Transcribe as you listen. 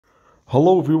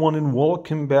Hello everyone and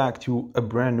welcome back to a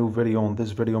brand new video. In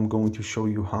this video I'm going to show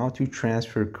you how to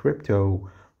transfer crypto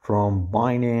from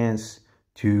Binance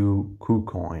to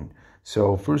Kucoin.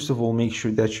 So first of all, make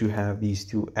sure that you have these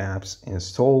two apps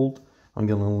installed. I'm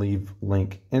going to leave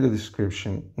link in the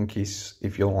description in case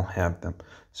if you don't have them.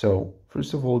 So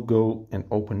first of all, go and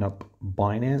open up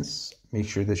Binance. Make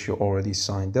sure that you're already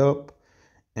signed up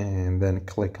and then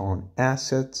click on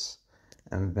assets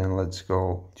and then let's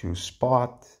go to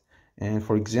spot. And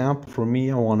for example, for me,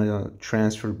 I want to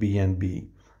transfer BNB.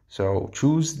 So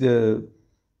choose the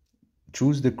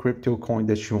crypto coin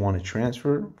that you want to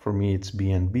transfer. For me, it's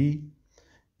BNB.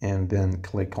 And then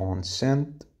click on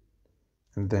send.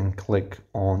 And then click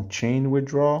on chain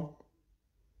withdraw.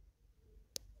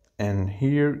 And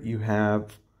here you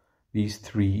have these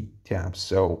three tabs.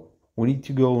 So we need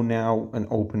to go now and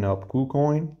open up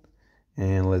Kucoin.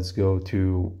 And let's go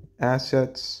to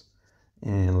assets.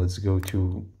 And let's go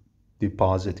to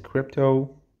deposit crypto,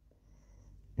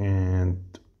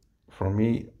 and for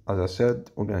me, as I said,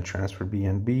 we're going to transfer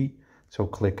BNB. So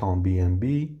click on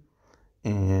BNB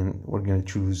and we're going to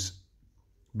choose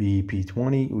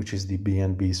BEP20, which is the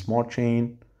BNB smart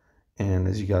chain. And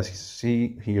as you guys can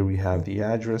see here, we have the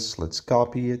address. Let's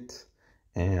copy it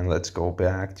and let's go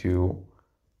back to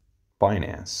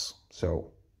Binance.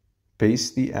 So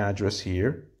paste the address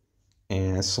here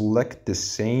and select the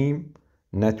same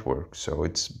network. So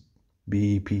it's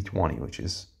BEP20, which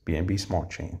is BNB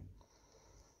Smart Chain.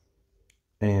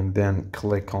 And then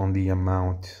click on the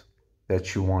amount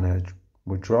that you want to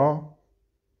withdraw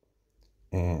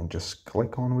and just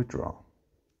click on withdraw.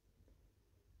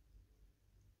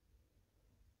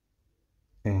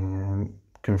 And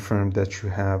confirm that you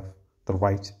have the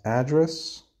right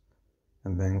address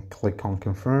and then click on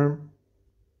confirm.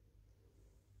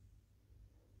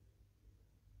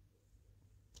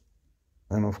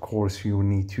 And of course, you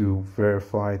need to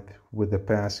verify it with the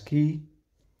passkey.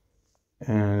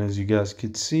 And as you guys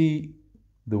could see,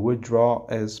 the withdrawal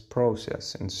is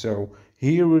processing. So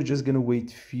here we're just going to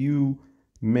wait a few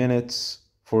minutes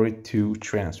for it to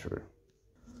transfer.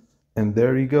 And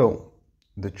there you go.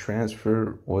 The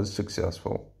transfer was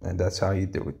successful. And that's how you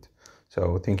do it.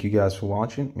 So thank you guys for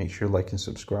watching. Make sure to like and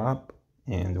subscribe.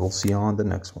 And we'll see you on the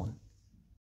next one.